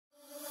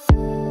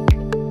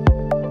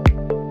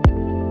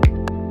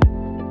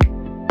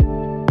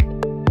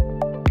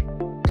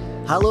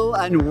Hello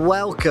and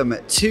welcome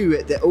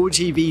to the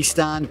OGV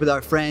stand with our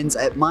friends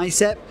at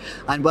MySep,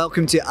 and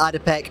welcome to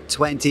Adipec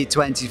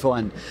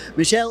 2021.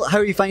 Michel, how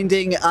are you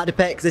finding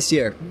Adipec this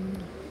year?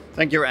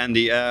 Thank you,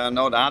 Andy.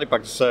 No, the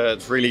Adipec is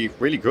it's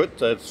really good.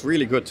 It's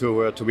really good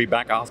to be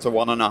back after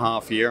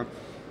 1.5 years.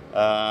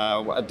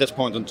 At this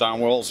point in time,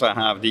 we'll also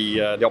have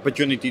the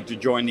opportunity to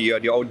join the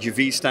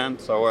OGV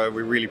stand, so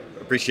we really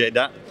appreciate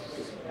that.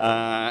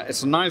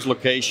 It's a nice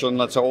location.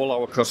 Let's say all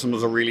our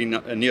customers are really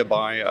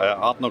nearby.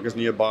 ADNOC is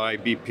nearby,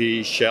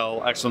 BP,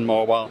 Shell,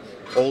 ExxonMobil.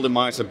 All the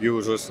MySep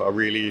users are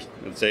really,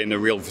 let's say, in the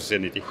real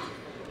vicinity.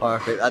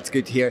 Perfect, that's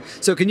good to hear.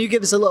 So can you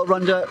give us a little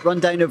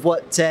rundown of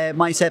what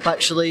MySep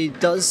actually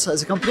does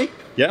as a company?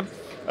 Yeah,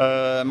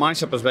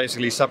 MySep is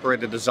basically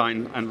separated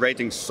design and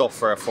rating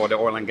software for the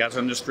oil and gas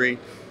industry.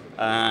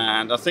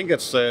 And I think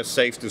it's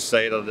safe to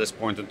say that at this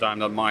point in time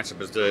that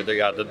MySep is the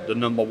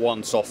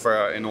 #1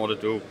 software in order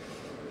to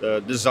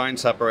design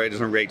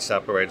separators and rate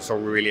separators. So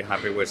we're really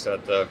happy with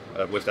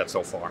that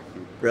so far.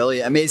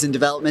 Brilliant, amazing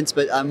developments,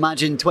 but I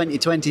imagine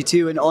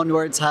 2022 and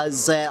onwards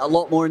has a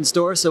lot more in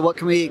store. So what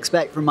can we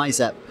expect from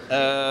MySep?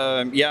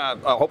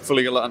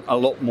 Hopefully a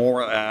lot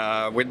more.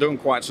 We're doing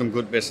quite some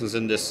good business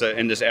in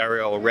this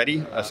area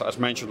already. As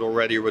mentioned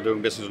already, we're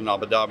doing business in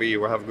Abu Dhabi.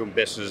 We're having good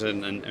business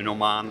in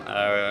Oman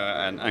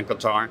and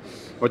Qatar.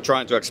 We're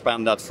trying to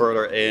expand that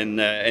further in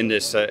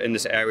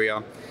this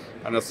area.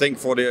 And I think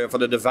for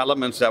the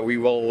developments that we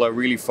will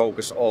really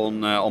focus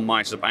on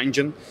MySep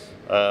Engine.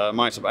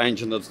 MySep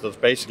Engine, that's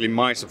basically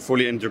MySep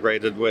fully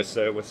integrated with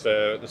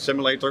the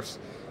simulators.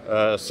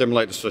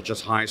 Simulators such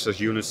as HISIS,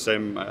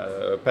 Unisim,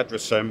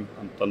 PetroSim,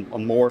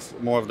 and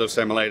more of those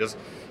simulators.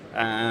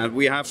 And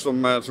we have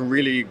some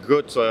really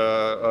good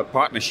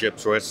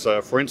partnerships with,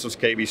 for instance,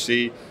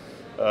 KBC,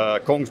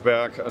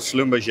 Kongsberg,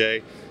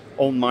 Schlumberger,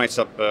 on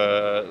MySep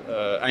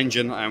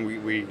engine, and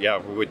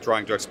we're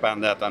trying to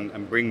expand that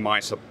and bring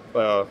MySep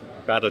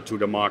better to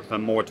the market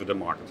and more to the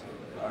market.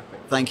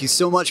 Thank you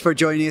so much for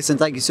joining us, and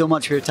thank you so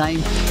much for your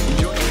time.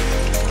 Enjoy